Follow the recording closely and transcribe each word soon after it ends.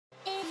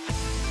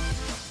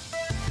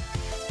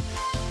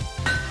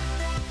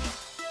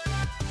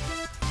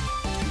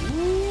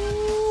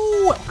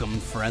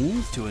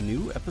friends, to a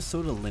new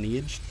episode of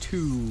Lineage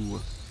II.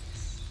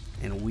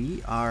 And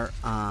we are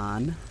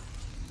on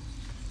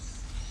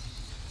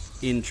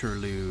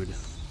Interlude.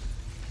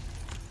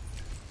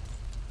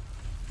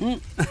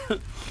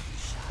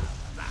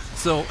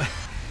 So,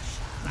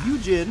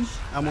 Eugene,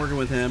 I'm working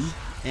with him,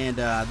 and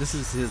this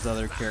is his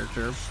other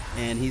character,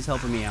 and he's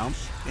helping me out.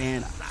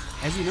 And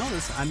as you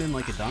notice, I'm in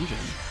like a dungeon.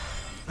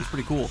 It's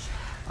pretty cool.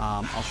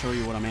 I'll show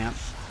you what I'm at.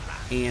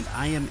 And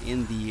I am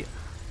in the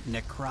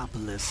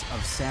Necropolis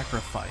of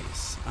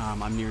Sacrifice.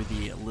 I'm near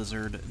the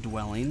lizard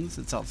dwellings.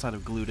 It's outside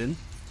of Gluten.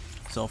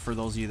 So for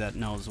those of you that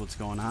knows what's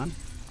going on,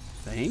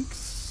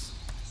 thanks.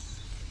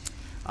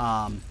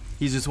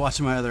 He's just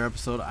watching my other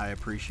episode. I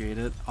appreciate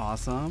it.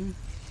 Awesome.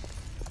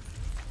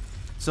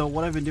 So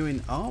what I've been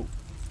doing, oh,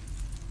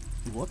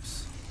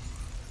 whoops.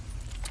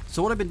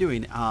 So what I've been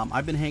doing,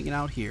 I've been hanging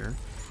out here,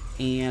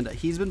 and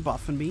he's been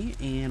buffing me,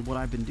 and what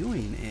I've been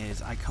doing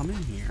is I come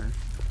in here,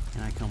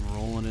 and I come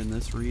rolling in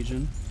this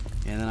region,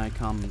 and then I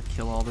come and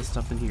kill all this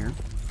stuff in here,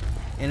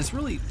 and it's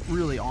really,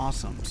 really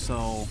awesome.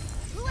 So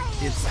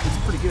it's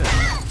pretty good.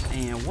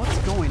 And what's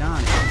going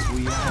on is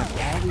we have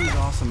all these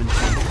awesome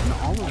enchantments, and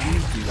all of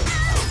these dudes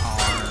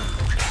are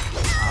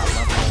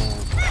level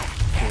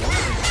 4, 2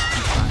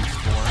 times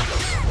 4,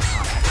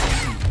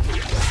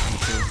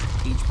 which is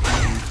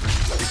HP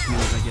increase, which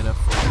means I get a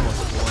 +4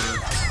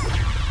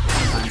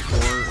 times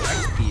 4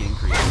 XP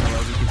increase. So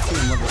as you can see,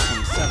 I'm level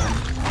 27.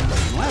 And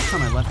the last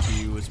time I left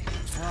you was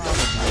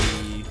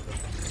probably,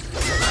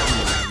 I don't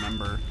even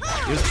remember.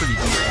 It was pretty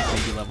deep, like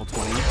maybe level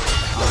 20.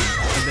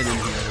 I've been in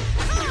here,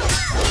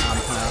 kind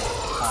of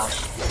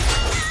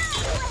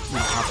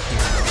off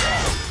camera,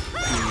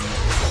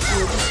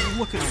 just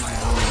looking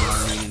around and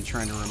learning and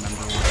trying to remember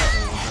what the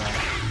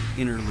whole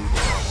interlude is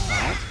all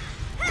about.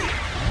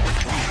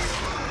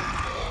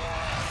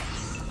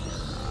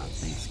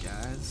 Thanks,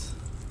 guys.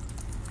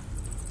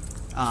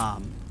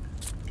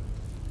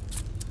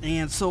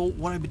 And so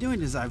what I've been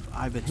doing is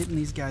I've been hitting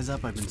these guys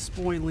up. I've been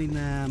spoiling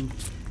them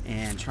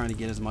and trying to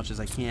get as much as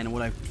I can. And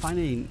what I'm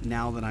finding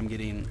now that I'm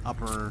getting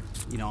upper,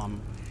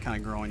 I'm kind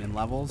of growing in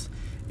levels,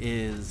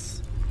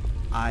 is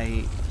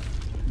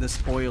the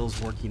spoil's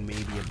working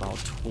maybe about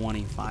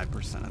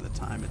 25% of the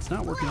time. It's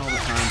not working all the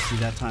time. See,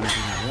 that time it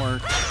didn't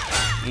work,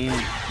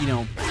 and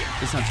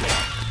it's not too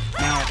bad.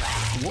 Now,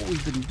 what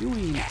we've been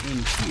doing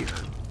in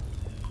here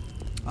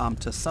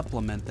to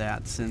supplement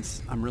that,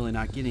 since I'm really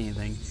not getting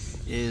anything,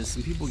 is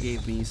some people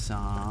gave me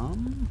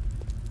some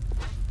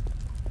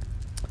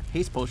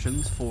haste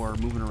potions for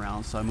moving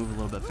around, so I move a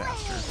little bit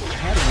faster. I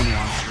had a menu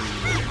on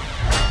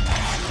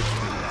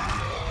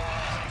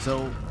screen.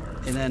 So,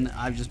 and then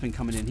I've just been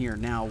coming in here.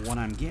 Now, what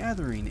I'm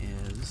gathering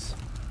is,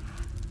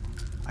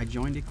 I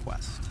joined a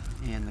quest,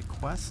 and the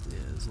quest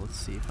is, let's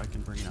see if I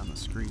can bring it on the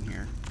screen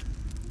here.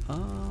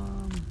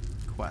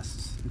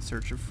 Quests, in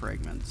search of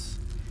fragments.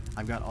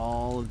 I've got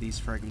all of these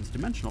fragments,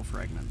 dimensional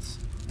fragments,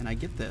 and I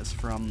get this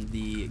from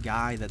the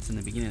guy that's in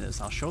the beginning of this.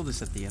 I'll show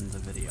this at the end of the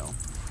video.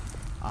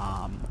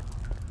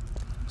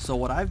 So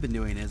what I've been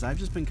doing is I've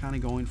just been kind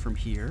of going from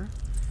here,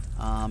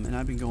 and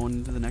I've been going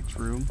into the next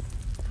room,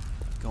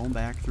 going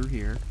back through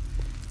here,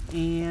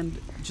 and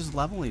just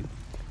leveling.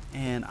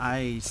 And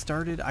I've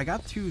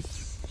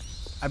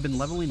been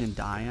leveling in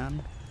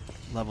Dion,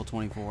 level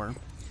 24.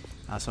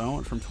 So I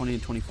went from 20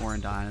 to 24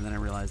 in Dion, and then I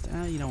realized,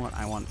 you know what,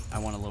 I want a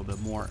little bit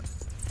more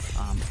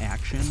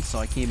action. So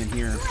I came in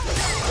here,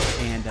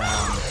 and now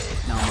I'm at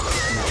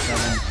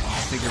 27. I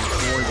figured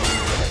 4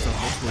 days, so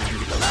hopefully I can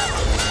get to level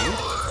 28,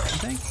 I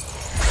think.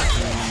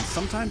 And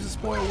sometimes the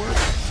spoil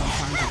works,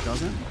 sometimes it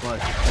doesn't, but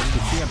as you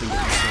can see, I've been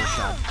getting soul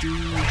shot 2,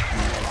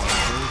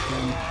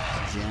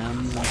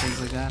 gems, and things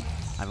like that.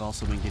 I've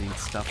also been getting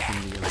stuff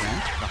from the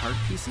event, the heart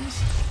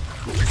pieces,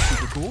 which is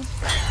super cool.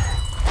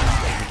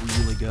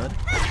 Really good.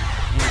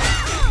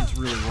 And it's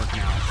really working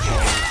out. So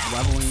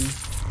leveling,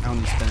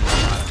 I'm spending a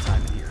lot of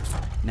time in here.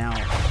 Now,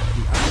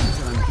 the items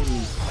that I'm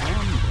getting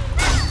from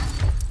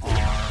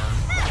are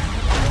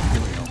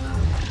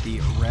the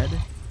red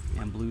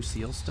and blue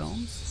seal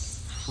stones.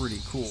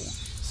 Pretty cool.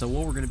 So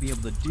what we're going to be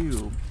able to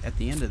do at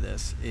the end of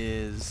this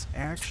is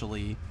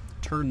actually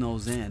turn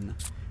those in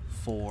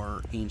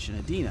for Ancient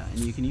Adina,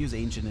 and you can use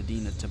Ancient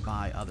Adina to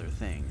buy other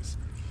things.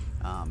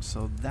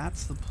 So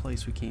that's the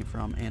place we came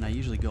from, and I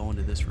usually go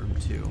into this room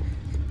too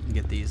and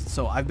get these.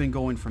 So I've been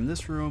going from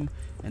this room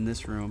and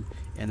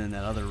then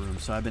that other room.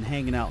 So I've been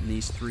hanging out in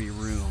these 3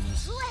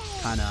 rooms,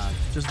 kind of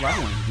just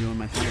leveling, doing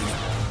my thing.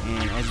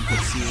 And as you can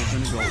see, we're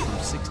going to go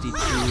from 62,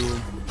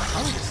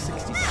 probably to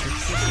 66.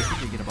 I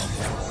think we get about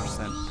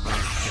 4% per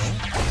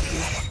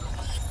kill.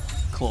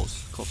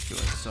 Close to it.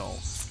 So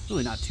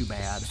really not too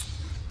bad.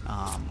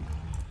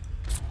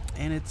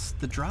 And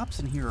the drops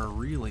in here are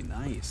really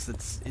nice.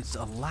 It's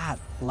a lot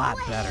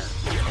better,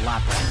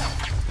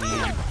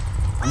 and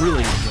I'm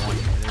really enjoying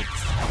it.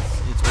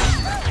 It's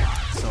working out a lot.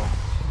 So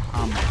I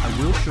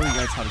will show you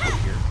guys how to get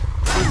here.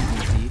 Pretty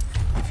easy.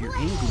 If you're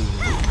in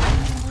Gluten,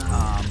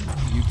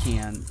 you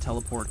can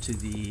teleport to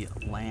the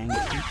Lang.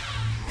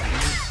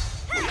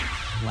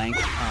 Lank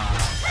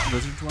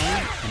lizard dwelling,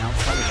 and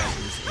outside of that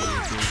is a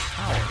big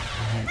tower.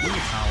 And in the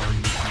tower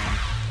you can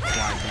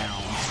fly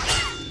down.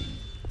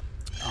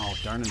 Oh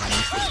darn it! I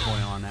missed the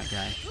spoil on that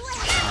guy.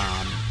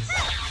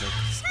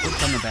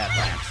 Clicked on the bat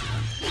by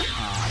accident.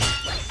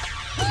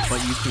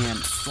 But you can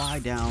fly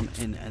down,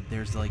 and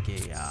there's like a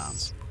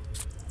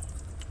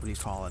what do you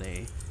call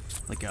it?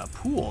 Like a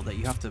pool that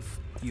you have to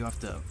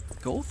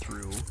go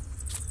through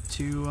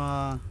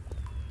to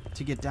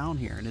get down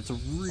here, and it's a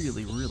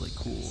really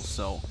cool.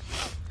 So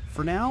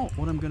for now,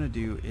 what I'm gonna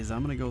do is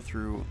I'm gonna go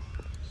through,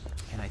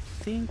 and I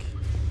think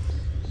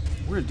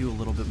we're gonna do a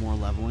little bit more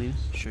leveling,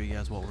 show you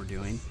guys what we're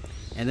doing,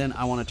 and then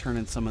I want to turn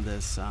in some of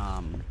this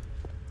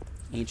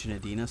Ancient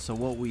Edina. So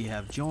what we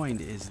have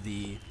joined is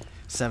the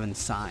 7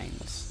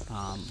 Signs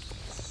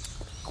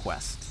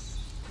quest,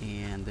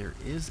 and there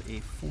is a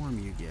form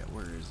you get.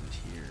 Where is it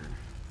here?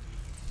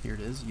 Here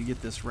it is. You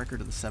get this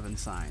record of the 7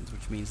 Signs,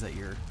 which means that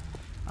you're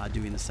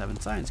doing the 7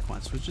 Signs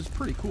quest, which is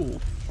pretty cool,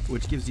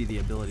 which gives you the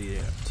ability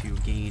to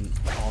gain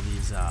all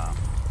these seals.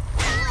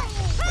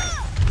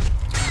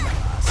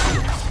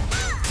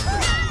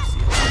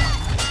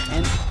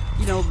 And,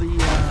 you know, it's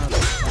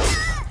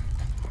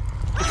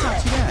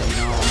not too bad, you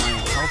know, my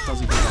health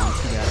doesn't go down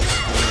too bad.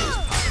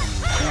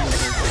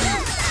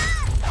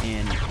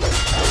 And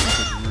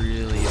it's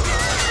really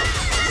about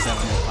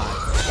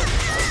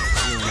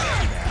 75%. Really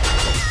not too bad.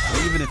 And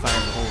even if I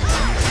have the whole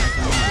run attack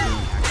on,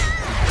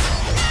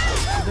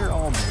 they're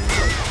all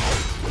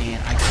blue, and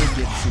I could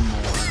get some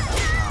more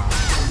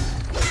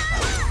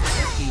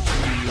HP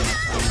and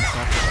XP and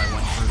stuff if I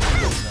went further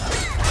with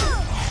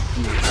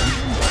the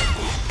adventure, but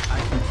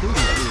I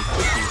concluded really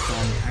quickly, so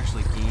I'm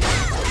actually gaining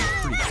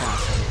pretty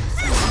fast.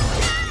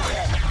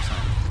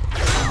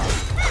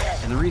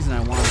 And the reason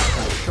I wanted to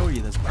kind of show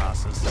you this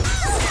process is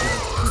because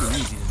it's pretty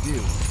easy to do,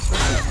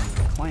 especially if you're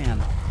in a clan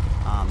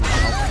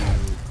that helps you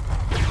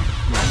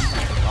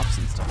pick ups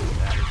and stuff like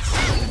that.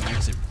 It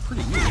makes it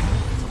pretty easy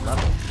to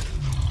level,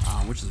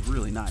 which is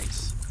really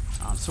nice.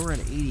 So we're at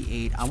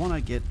 88. I want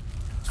to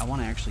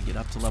actually get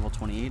up to level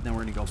 28. Then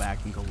we're gonna go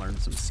back and go learn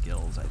some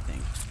skills, I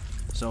think.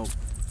 So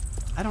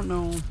I don't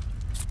know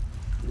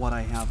what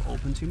I have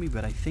open to me,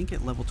 but I think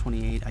at level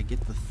 28 I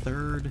get the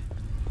third.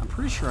 I'm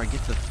pretty sure I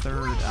get the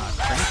third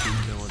crafting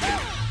ability,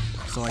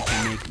 so I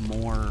can make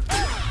more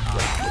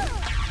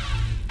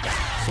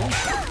soul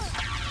shots.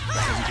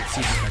 As you can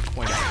see, I've got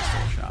quite a bit of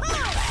soul shots.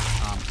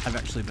 I've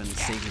actually been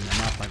saving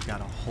them up. I've got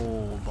a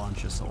whole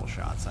bunch of soul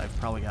shots. I've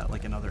probably got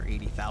like another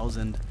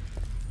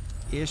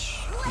 80,000-ish,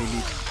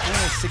 maybe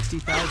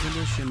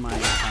 60,000-ish in my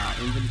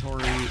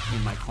inventory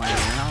in my client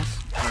warehouse,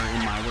 or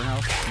in my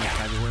warehouse, my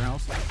private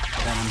warehouse,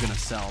 that I'm going to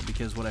sell.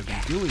 Because what I've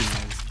been doing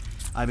is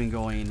I've been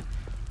going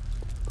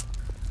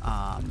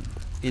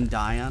in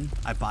Dion.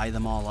 I buy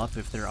them all up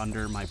if they're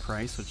under my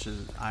price, which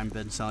is I've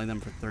been selling them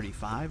for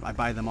 35. I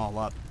buy them all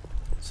up.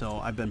 So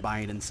I've been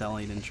buying and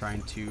selling and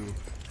trying to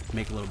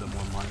make a little bit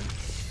more money.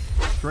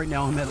 Right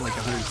now I'm at like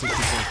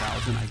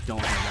 164,000. I don't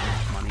have that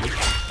much money.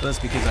 But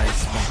that's because I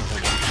spent a whole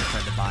bunch and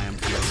tried to buy them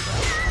together.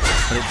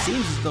 But it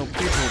seems as though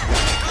people have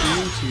got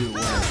into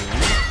what I'm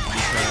doing,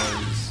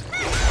 because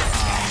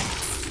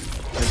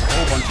there's a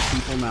whole bunch of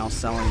people now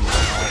selling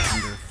all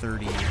under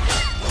 30.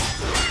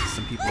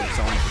 Some people are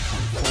selling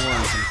for 24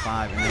 and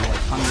 25, and they're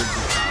like hundreds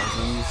of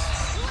thousands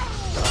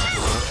of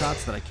soul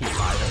shots that I can't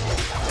buy them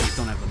all. I just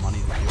don't have the money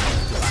to do it,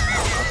 to buy them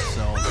all up.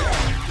 So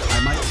I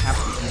might have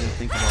to either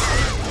think about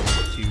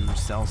to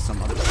sell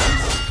some other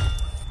place,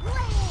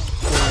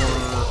 or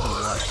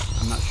what.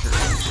 I'm not sure,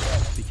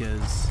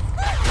 because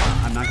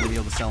I'm not going to be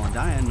able to sell in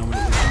Dion.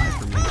 Nobody's going to buy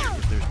from me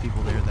if there's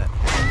people there that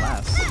have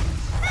less.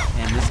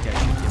 And this guy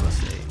should give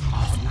us a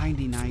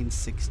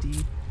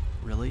 99.60.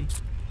 Really?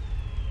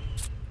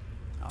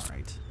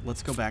 Alright,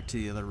 let's go back to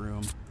the other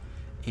room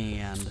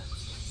and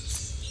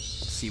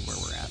see where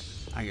we're at.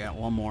 I got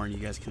one more and you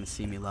guys can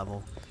see me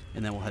level,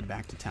 and then we'll head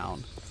back to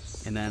town.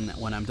 And then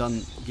when I'm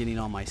done getting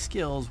all my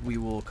skills, we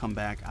will come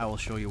back. I will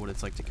show you what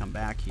it's like to come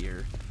back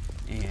here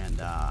and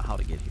how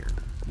to get here.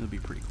 It'll be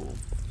pretty cool.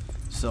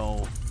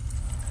 So,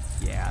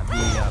 yeah,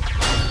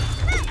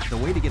 the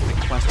way to get the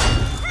quest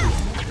is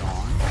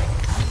Dawn.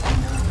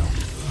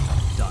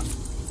 Done.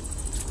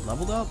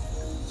 Leveled up.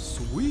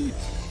 Sweet.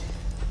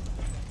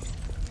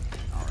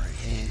 Alright,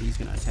 and he's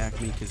going to attack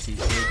me because he's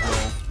big.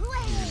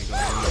 You're going to go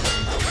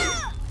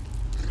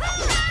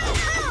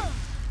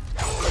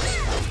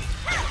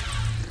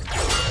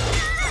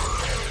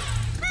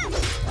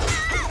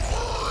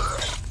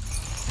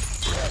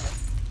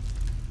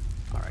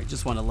Alright,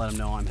 just want to let him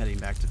know I'm heading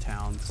back to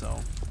town, so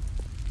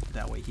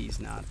that way he's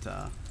not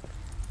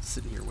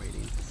sitting here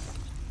waiting.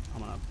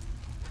 We'll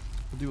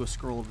do a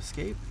scroll of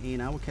escape,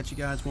 and I will catch you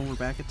guys when we're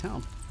back at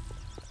town.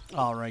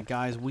 Alright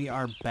guys, we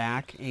are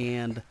back,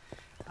 and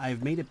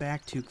I've made it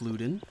back to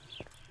Gluten.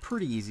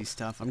 Pretty easy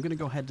stuff. I'm going to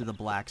go head to the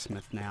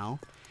blacksmith now,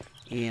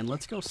 and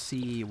let's go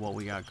see what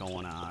we got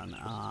going on.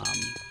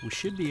 We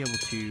should be able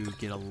to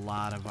get a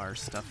lot of our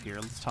stuff here.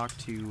 Let's talk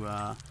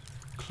to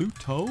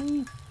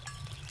Pluto,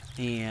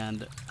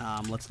 and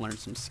let's learn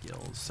some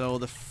skills. So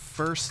the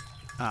first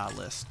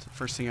list.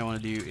 First thing I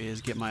want to do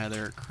is get my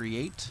other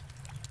create.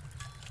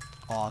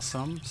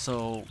 Awesome.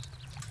 So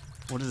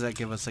what does that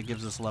give us? That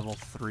gives us level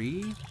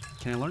 3.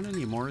 Can I learn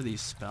any more of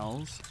these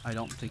spells? I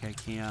don't think I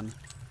can.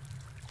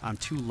 I'm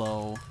too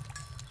low.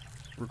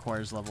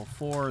 Requires level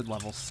 4,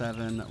 level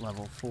 7,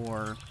 level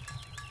 4,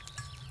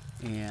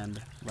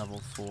 and level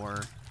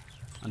 4,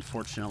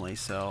 unfortunately.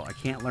 So I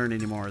can't learn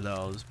any more of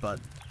those, but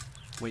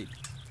wait.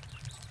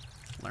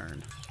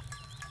 Learn.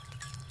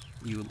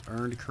 You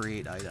earned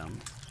create item.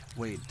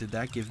 Wait, did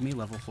that give me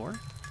level 4?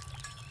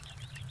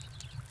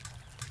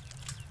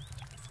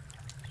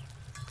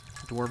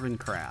 Dwarven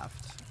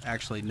craft.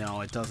 Actually,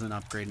 no, it doesn't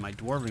upgrade my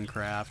dwarven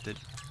craft.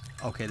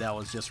 Okay, that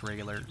was just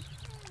regular.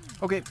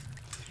 Okay.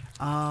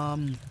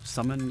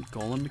 Summon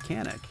golem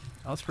mechanic.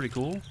 Oh, that's pretty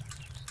cool.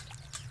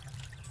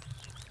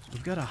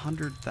 We've got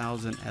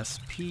 100,000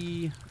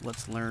 SP.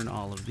 Let's learn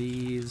all of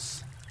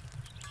these.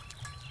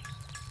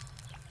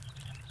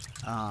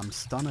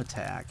 Stun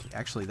attack.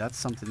 Actually, that's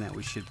something that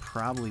we should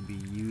probably be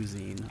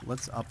using.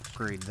 Let's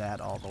upgrade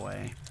that all the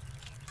way.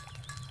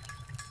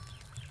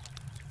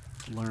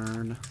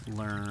 Learn.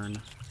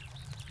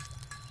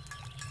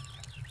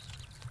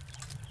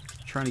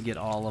 Trying to get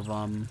all of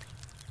them.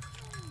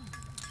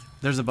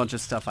 There's a bunch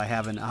of stuff I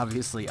haven't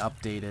obviously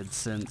updated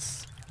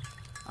since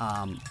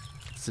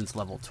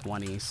level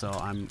 20, so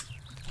I'm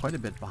quite a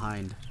bit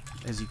behind,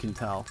 as you can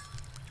tell.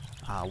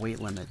 Weight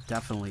limit,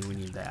 definitely we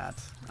need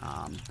that,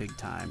 big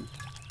time.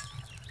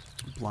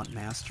 Blunt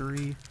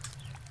mastery.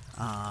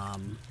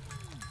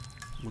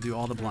 We'll do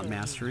all the blunt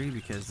mastery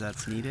because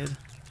that's needed.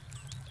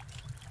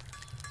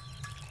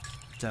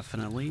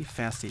 Definitely.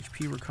 Fast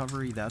HP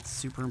recovery, that's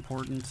super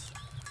important.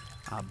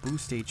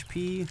 Boost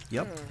HP,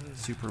 yep,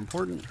 super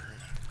important.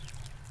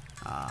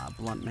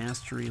 Blunt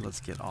mastery, let's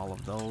get all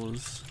of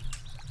those.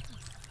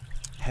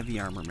 Heavy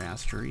armor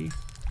mastery,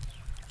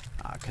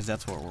 because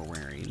that's what we're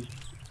wearing.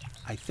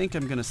 I think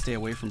I'm going to stay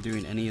away from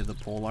doing any of the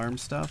polearm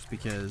stuff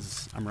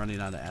because I'm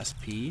running out of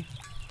SP.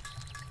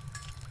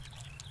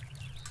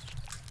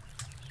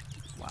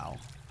 Wow,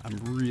 I'm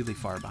really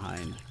far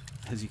behind,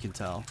 as you can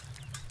tell.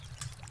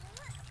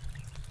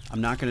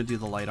 I'm not going to do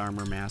the light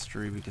armor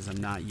mastery because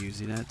I'm not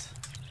using it.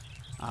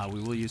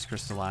 We will use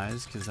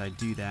crystallize because I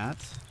do that.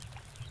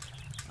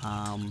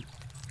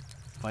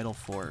 Vital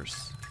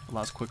force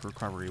allows quick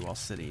recovery while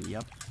sitting.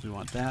 Yep, we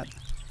want that.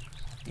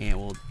 And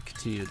we'll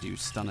continue to do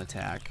stun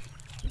attack.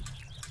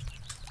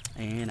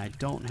 And I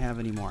don't have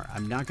any more.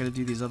 I'm not going to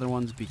do these other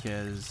ones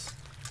because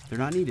they're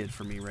not needed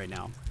for me right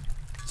now.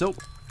 So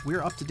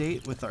we're up to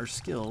date with our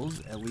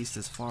skills, at least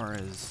as far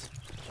as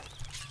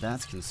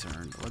that's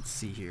concerned. Let's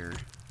see here.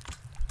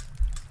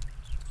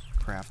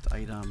 Craft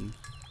item.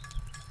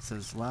 It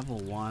says level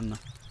 1.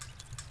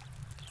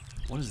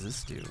 What does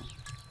this do?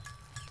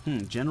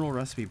 General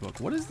recipe book.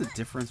 What is the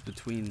difference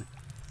between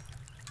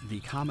the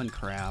common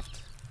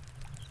craft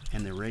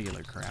and the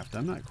regular craft?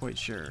 I'm not quite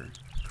sure.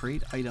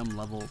 Create item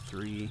level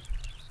 3.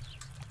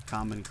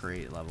 Common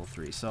crate level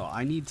 3. So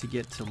I need to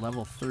get to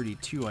level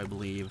 32, I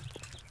believe,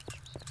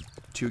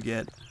 to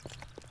get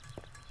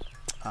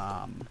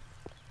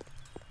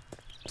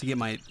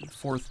my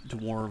 4th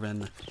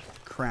dwarven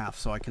craft,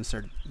 so I can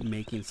start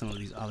making some of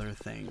these other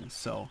things.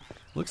 So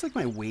looks like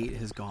my weight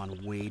has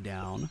gone way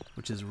down,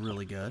 which is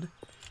really good.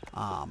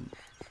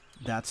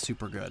 That's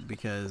super good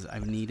because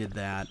I've needed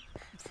that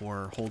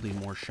for holding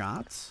more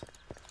shots.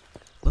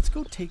 Let's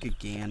go take a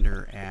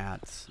gander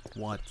at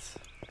what...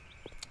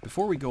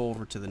 Before we go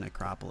over to the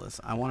Necropolis,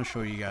 I want to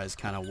show you guys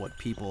kind of what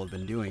people have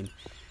been doing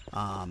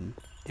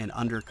and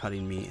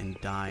undercutting me in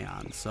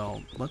Dion.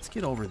 So let's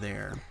get over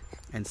there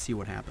and see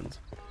what happens.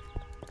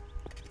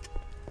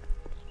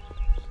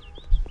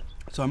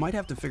 So I might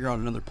have to figure out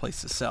another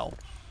place to sell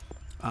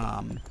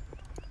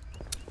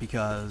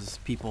because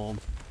people...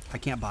 I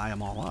can't buy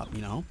them all up,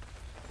 you know?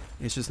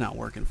 It's just not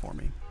working for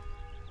me.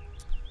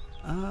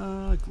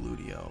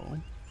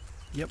 Gludio.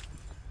 Yep.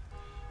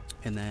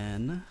 And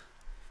then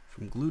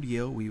from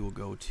Gludio we will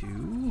go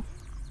to...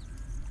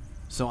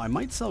 So I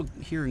might sell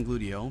here in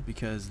Gludio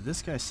because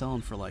this guy's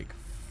selling for like...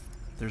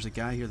 There's a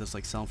guy here that's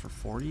like selling for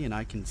 40 and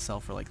I can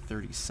sell for like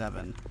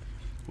 37,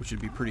 which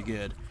would be pretty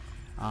good.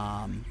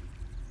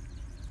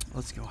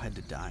 Let's go ahead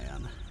to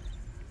Dion.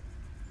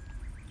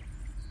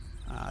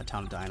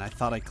 Town of Dion. I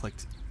thought I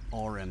clicked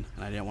Orin,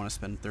 and I didn't want to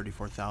spend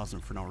 34,000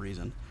 for no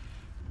reason.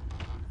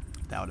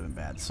 That would have been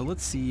bad. So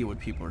let's see what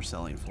people are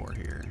selling for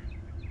here.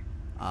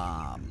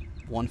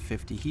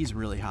 150. He's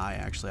really high,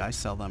 actually. I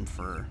sell them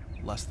for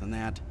less than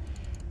that.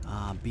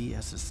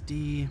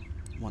 BSSD,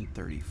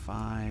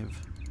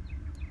 135.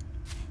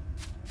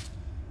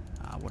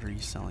 What are you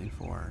selling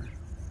for?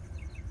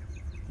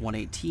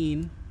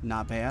 118.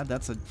 Not bad.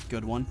 That's a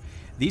good one.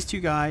 These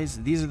two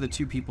guys, these are the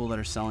two people that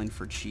are selling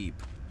for cheap.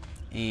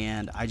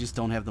 And I just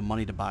don't have the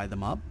money to buy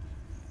them up.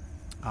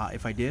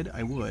 If I did,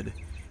 I would,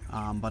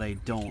 but I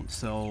don't.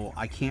 So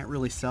I can't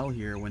really sell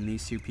here when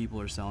these two people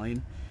are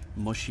selling,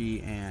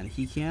 Mushy and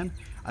He Can.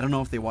 I don't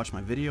know if they watch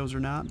my videos or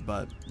not,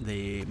 but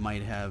they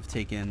might have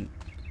taken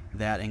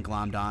that and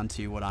glommed on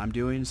to what I'm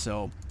doing.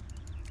 So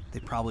They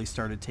probably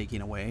started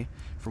taking away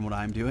from what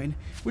I'm doing,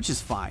 which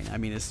is fine. I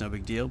mean, it's no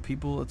big deal.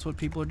 That's what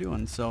people are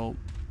doing. So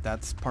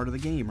that's part of the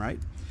game, right?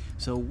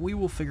 So we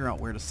will figure out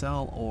where to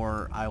sell,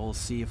 or I will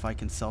see if I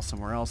can sell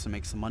somewhere else and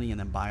make some money and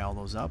then buy all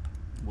those up.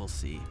 We'll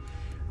see.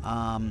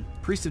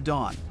 Priest of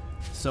Dawn.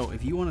 So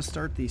if you want to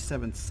start the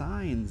 7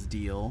 Signs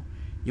deal,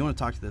 you want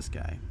to talk to this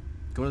guy.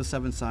 Go to the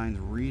 7 Signs,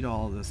 read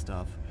all of this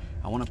stuff.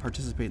 I want to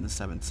participate in the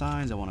 7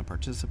 Signs. I want to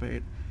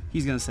participate.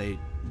 He's going to say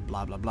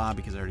blah, blah, blah,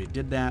 because I already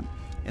did that.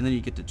 And then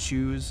you get to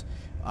choose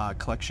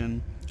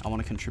collection. I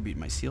want to contribute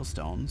my seal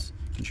stones.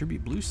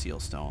 Contribute blue seal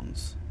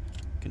stones.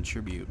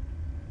 Contribute.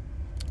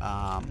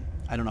 I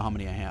don't know how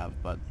many I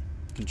have, but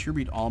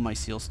contribute all my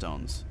seal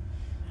stones.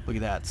 Look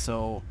at that.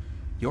 So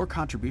your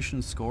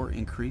contribution score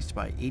increased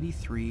by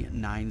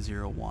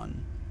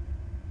 83,901.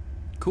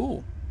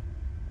 Cool.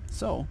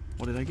 So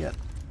what did I get?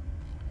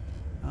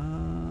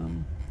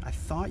 I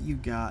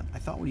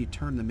thought when you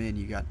turned them in,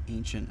 you got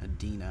Ancient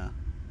Adina,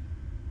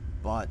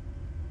 but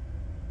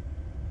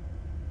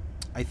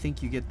I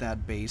think you get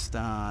that based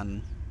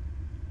on,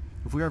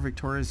 if we are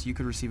victorious, you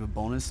could receive a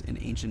bonus in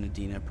Ancient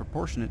Adina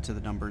proportionate to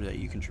the number that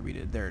you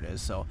contributed. There it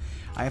is. So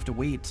I have to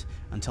wait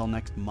until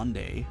next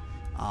Monday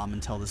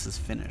until this is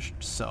finished.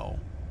 So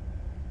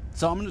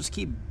I'm going to just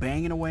keep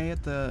banging away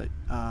at the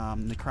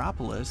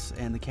Necropolis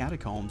and the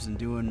catacombs and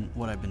doing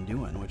what I've been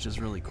doing, which is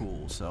really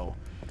cool. So,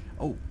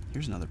 oh,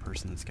 here's another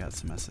person that's got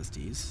some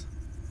SSDs.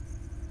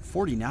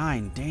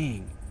 49,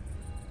 dang.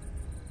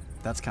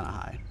 That's kind of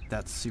high.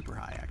 That's super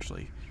high,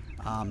 actually.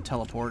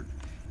 Teleport.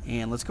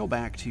 And let's go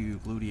back to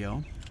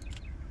Gludio.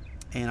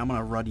 And I'm going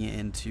to run you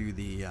into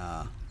the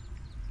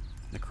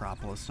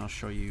Necropolis, and I'll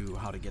show you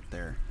how to get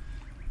there.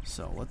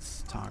 So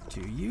let's talk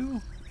to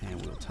you,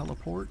 and we'll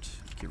teleport.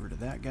 Get rid of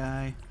that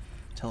guy.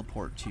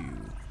 Teleport to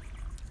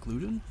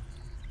Gluten.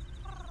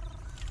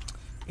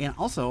 And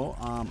also,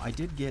 I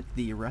did get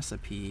the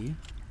recipe.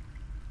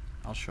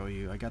 I'll show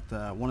you. I got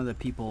one of the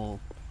people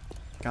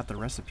got the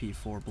recipe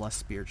for Blessed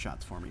Spirit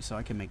Shots for me, so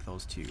I can make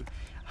those too.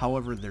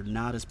 However, they're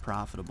not as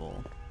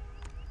profitable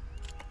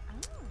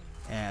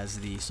as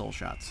the Soul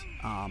Shots.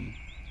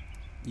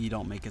 You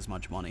don't make as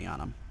much money on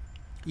them.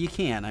 You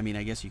can, I mean,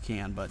 I guess you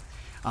can, but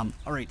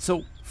alright,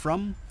 so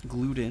from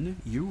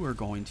Gluten, you are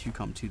going to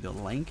come to the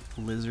Lank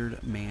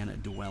Lizard Man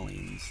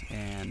Dwellings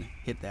and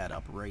hit that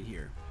up right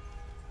here.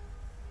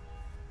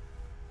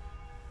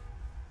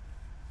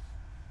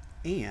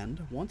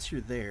 And once you're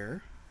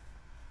there,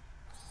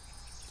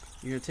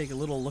 you're going to take a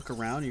little look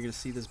around. You're going to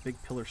see this big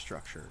pillar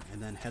structure,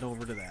 and then head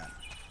over to that.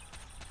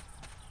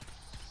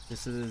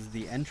 This is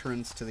the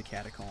entrance to the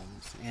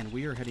catacombs, and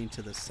we are heading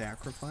to the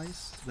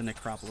Sacrifice, the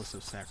Necropolis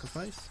of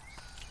Sacrifice.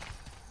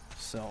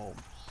 So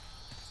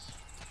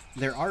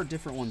there are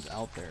different ones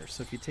out there.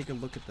 So if you take a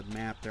look at the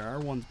map, there are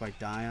ones by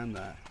Dion,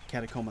 the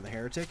Catacomb of the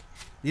Heretic.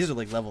 These are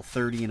like level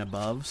 30 and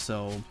above,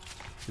 so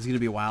it's going to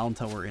be a while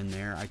until we're in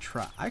there.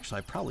 Actually,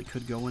 I probably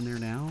could go in there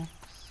now,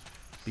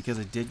 because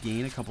I did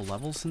gain a couple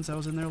levels since I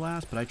was in there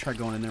last, but I tried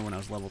going in there when I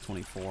was level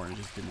 24 and it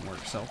just didn't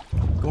work. So,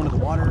 going to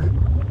the water.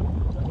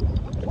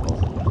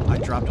 Oh, I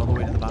dropped all the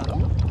way to the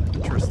bottom.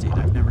 Interesting.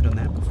 I've never done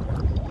that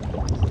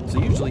before.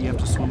 So usually you have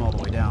to swim all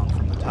the way down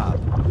from the top,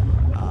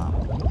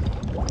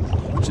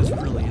 which is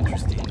really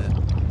interesting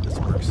that this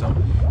works. So,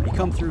 you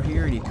come through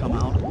here and you come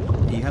out,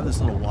 and you have this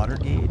little water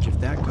gauge. If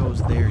that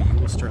goes there, you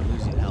will start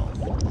losing health.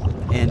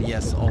 And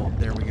yes, oh,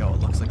 there we go.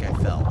 It looks like I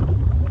fell.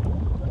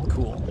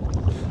 Cool.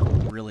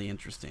 Really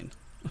interesting.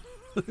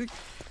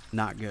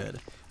 Not good.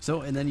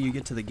 So, and then you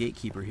get to the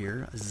gatekeeper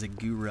here,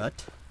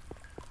 Ziggurat.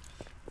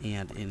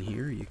 And in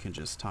here, you can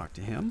just talk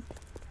to him.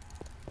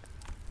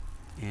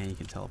 And you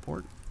can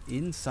teleport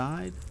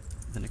inside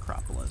the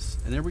Necropolis.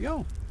 And there we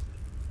go.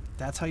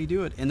 That's how you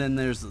do it. And then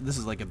this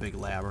is like a big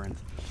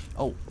labyrinth.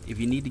 Oh, if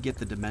you need to get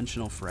the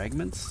dimensional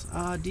fragments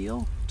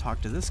deal,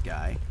 talk to this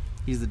guy.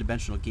 He's the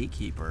dimensional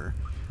gatekeeper.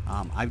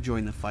 I've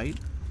joined the fight.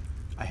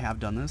 I have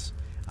done this.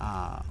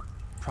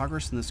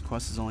 Progress in this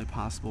quest is only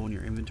possible when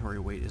your inventory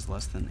weight is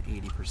less than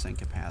 80%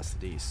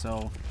 capacity.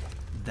 So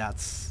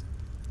that's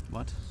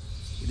what?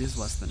 It is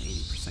less than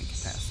 80%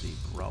 capacity,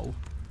 bro.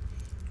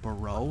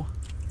 Bro,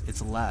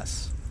 it's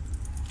less.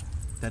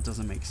 That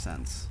doesn't make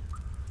sense.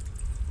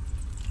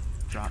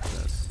 Drop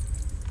this.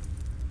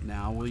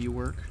 Now will you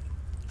work?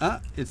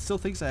 It still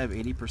thinks I have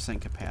 80%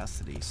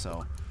 capacity,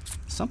 so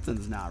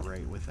something's not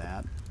right with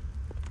that.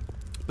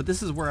 But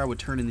this is where I would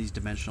turn in these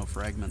dimensional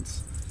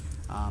fragments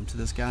to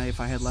this guy if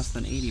I had less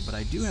than 80, but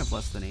I do have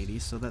less than 80,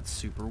 so that's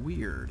super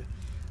weird.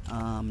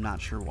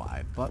 Not sure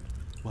why, but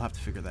we'll have to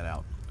figure that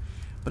out.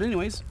 But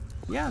anyways,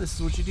 yeah, this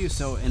is what you do.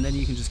 So, and then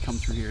you can just come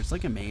through here. It's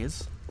like a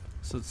maze,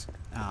 so it's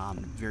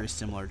very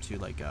similar to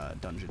like a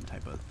dungeon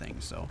type of thing.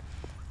 So,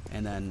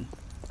 and then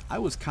I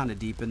was kind of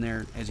deep in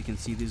there. As you can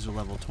see, these are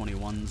level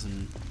 21s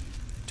and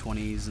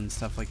 20s and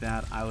stuff like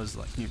that. I was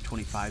like near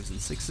 25s and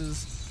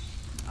 6s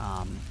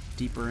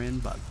deeper in,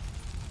 but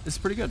it's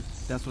pretty good.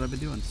 That's what I've been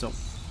doing. So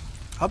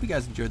I hope you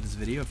guys enjoyed this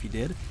video. If you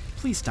did,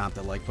 please stomp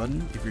that like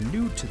button. If you're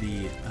new to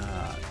the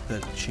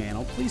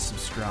channel, please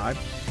subscribe.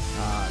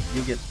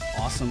 You'll get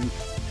awesome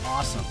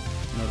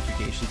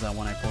notifications on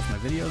when I post my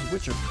videos,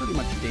 which are pretty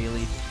much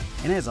daily.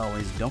 And as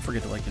always, don't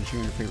forget to like and share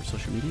on your favorite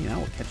social media, and I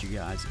will catch you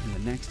guys in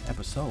the next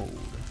episode.